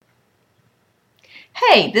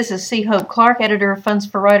Hey, this is C. Hope Clark, editor of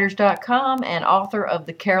FunsForWriters.com and author of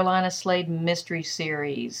the Carolina Slade Mystery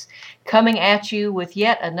Series, coming at you with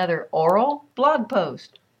yet another oral blog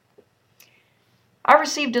post. I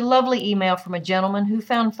received a lovely email from a gentleman who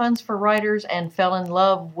found Funds for Writers and fell in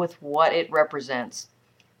love with what it represents.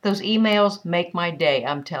 Those emails make my day,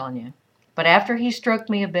 I'm telling you. But after he stroked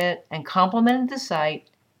me a bit and complimented the site,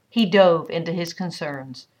 he dove into his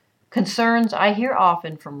concerns. Concerns I hear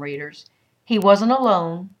often from readers. He wasn't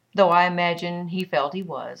alone, though I imagine he felt he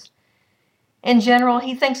was. In general,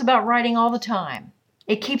 he thinks about writing all the time.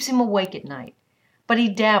 It keeps him awake at night. But he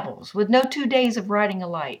dabbles, with no 2 days of writing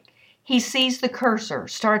alike. He sees the cursor,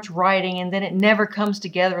 starts writing, and then it never comes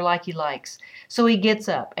together like he likes. So he gets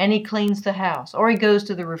up, and he cleans the house, or he goes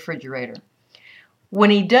to the refrigerator. When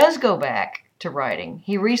he does go back to writing,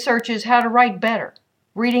 he researches how to write better,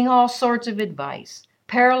 reading all sorts of advice,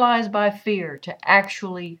 paralyzed by fear to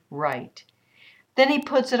actually write. Then he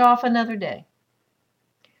puts it off another day.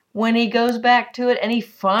 When he goes back to it and he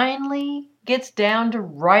finally gets down to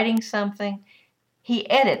writing something, he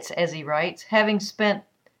edits as he writes, having spent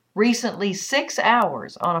recently 6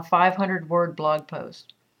 hours on a 500-word blog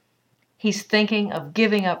post. He's thinking of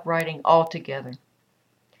giving up writing altogether.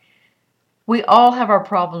 We all have our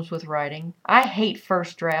problems with writing. I hate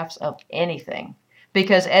first drafts of anything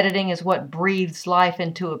because editing is what breathes life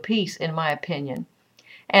into a piece, in my opinion.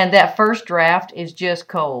 And that first draft is just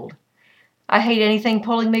cold. I hate anything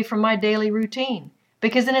pulling me from my daily routine,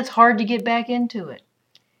 because then it's hard to get back into it.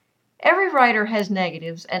 Every writer has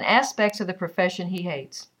negatives and aspects of the profession he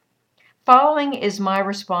hates. Following is my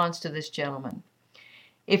response to this gentleman.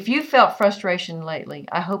 If you felt frustration lately,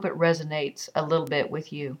 I hope it resonates a little bit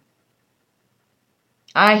with you.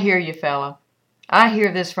 I hear you, fella. I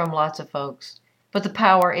hear this from lots of folks. But the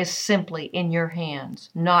power is simply in your hands,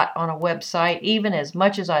 not on a website, even as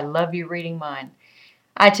much as I love you reading mine.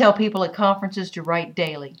 I tell people at conferences to write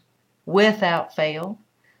daily, without fail,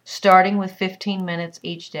 starting with 15 minutes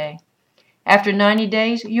each day. After 90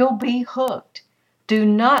 days, you'll be hooked. Do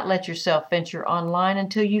not let yourself venture online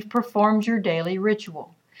until you've performed your daily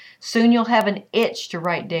ritual. Soon you'll have an itch to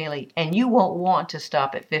write daily, and you won't want to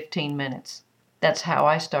stop at 15 minutes. That's how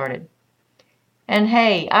I started. And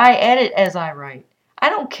hey, I edit as I write. I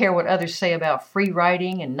don't care what others say about free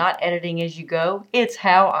writing and not editing as you go. It's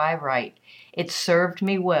how I write. It served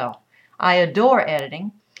me well. I adore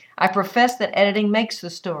editing. I profess that editing makes the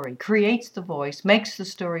story, creates the voice, makes the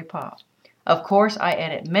story pop. Of course, I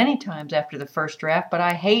edit many times after the first draft, but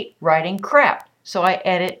I hate writing crap, so I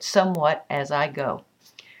edit somewhat as I go.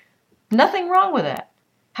 Nothing wrong with that.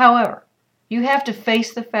 However, you have to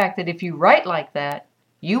face the fact that if you write like that,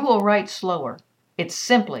 you will write slower. It's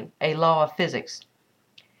simply a law of physics.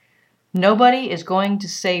 Nobody is going to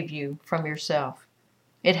save you from yourself.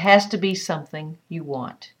 It has to be something you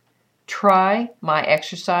want. Try my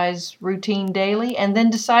exercise routine daily and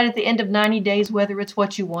then decide at the end of 90 days whether it's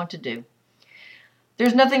what you want to do.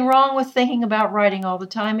 There's nothing wrong with thinking about writing all the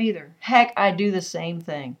time either. Heck, I do the same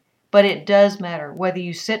thing. But it does matter whether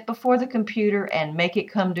you sit before the computer and make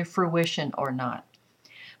it come to fruition or not.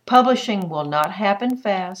 Publishing will not happen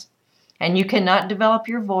fast, and you cannot develop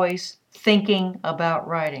your voice thinking about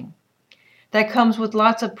writing. That comes with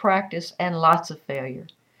lots of practice and lots of failure.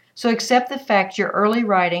 So accept the fact your early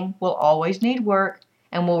writing will always need work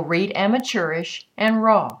and will read amateurish and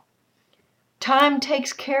raw. Time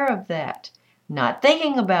takes care of that. Not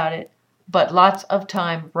thinking about it, but lots of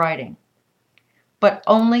time writing. But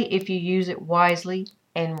only if you use it wisely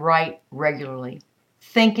and write regularly.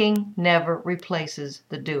 Thinking never replaces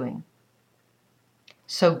the doing.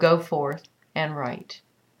 So go forth and write.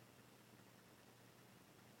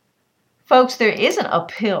 Folks, there isn't a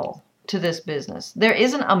pill to this business. There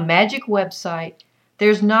isn't a magic website.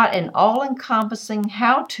 There's not an all-encompassing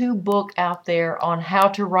how-to book out there on how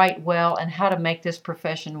to write well and how to make this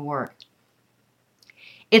profession work.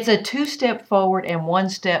 It's a 2-step forward and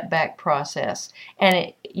 1-step back process,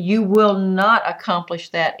 and you will not accomplish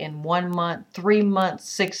that in 1 month, 3 months,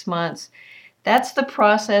 6 months. That's the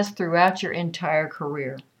process throughout your entire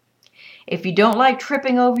career. If you don't like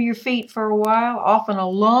tripping over your feet for a while, often a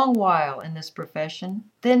long while in this profession,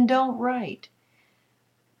 then don't write.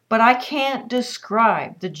 But I can't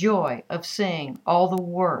describe the joy of seeing all the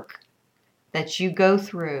work that you go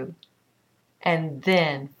through and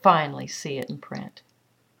then finally see it in print.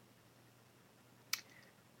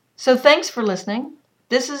 So thanks for listening.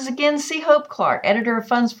 This is again C. Hope Clark, editor of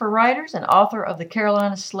Funds for Writers and author of the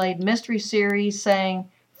Carolina Slade Mystery Series,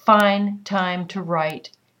 saying, find time to write,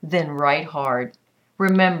 then write hard.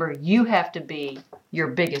 Remember, you have to be your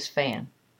biggest fan.